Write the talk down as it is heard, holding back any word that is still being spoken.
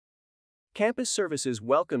Campus Services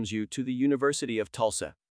welcomes you to the University of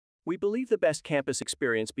Tulsa. We believe the best campus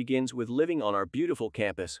experience begins with living on our beautiful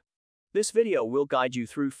campus. This video will guide you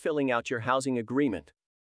through filling out your housing agreement.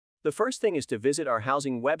 The first thing is to visit our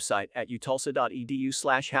housing website at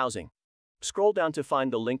utulsa.edu/housing. Scroll down to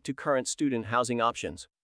find the link to current student housing options.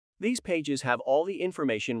 These pages have all the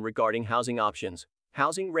information regarding housing options,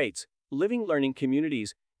 housing rates, living learning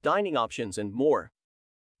communities, dining options, and more.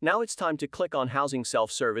 Now it's time to click on Housing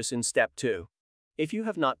Self-Service in Step 2. If you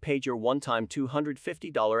have not paid your one-time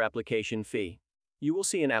 $250 application fee, you will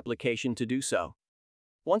see an application to do so.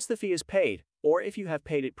 Once the fee is paid, or if you have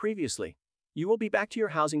paid it previously, you will be back to your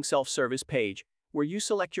Housing Self-Service page, where you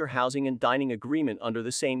select your housing and dining agreement under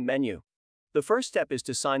the same menu. The first step is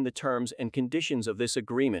to sign the terms and conditions of this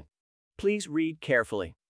agreement. Please read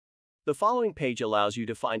carefully. The following page allows you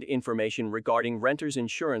to find information regarding renter's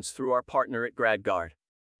insurance through our partner at GradGuard.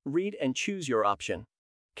 Read and choose your option.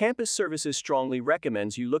 Campus Services strongly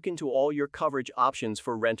recommends you look into all your coverage options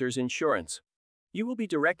for renter's insurance. You will be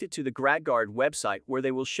directed to the GradGuard website where they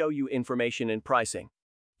will show you information and pricing.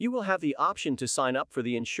 You will have the option to sign up for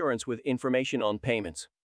the insurance with information on payments.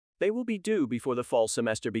 They will be due before the fall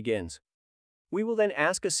semester begins. We will then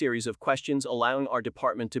ask a series of questions allowing our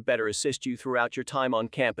department to better assist you throughout your time on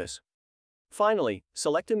campus. Finally,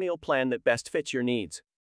 select a meal plan that best fits your needs.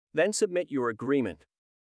 Then submit your agreement.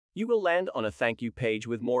 You will land on a thank you page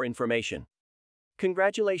with more information.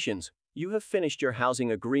 Congratulations, you have finished your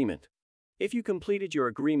housing agreement. If you completed your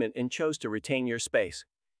agreement and chose to retain your space,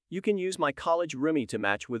 you can use My College Roomie to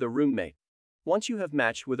match with a roommate. Once you have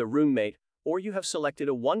matched with a roommate, or you have selected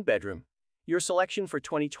a one-bedroom, your selection for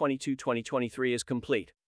 2022-2023 is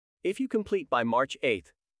complete. If you complete by March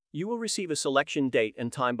 8th, you will receive a selection date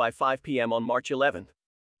and time by 5 p.m. on March 11th.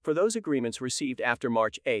 For those agreements received after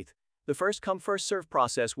March 8th, the first-come first-served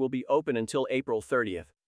process will be open until April 30th.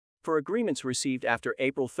 For agreements received after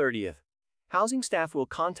April 30th, housing staff will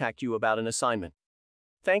contact you about an assignment.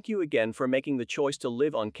 Thank you again for making the choice to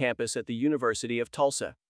live on campus at the University of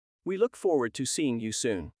Tulsa. We look forward to seeing you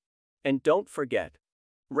soon. And don't forget,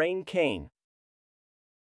 Rain Kane.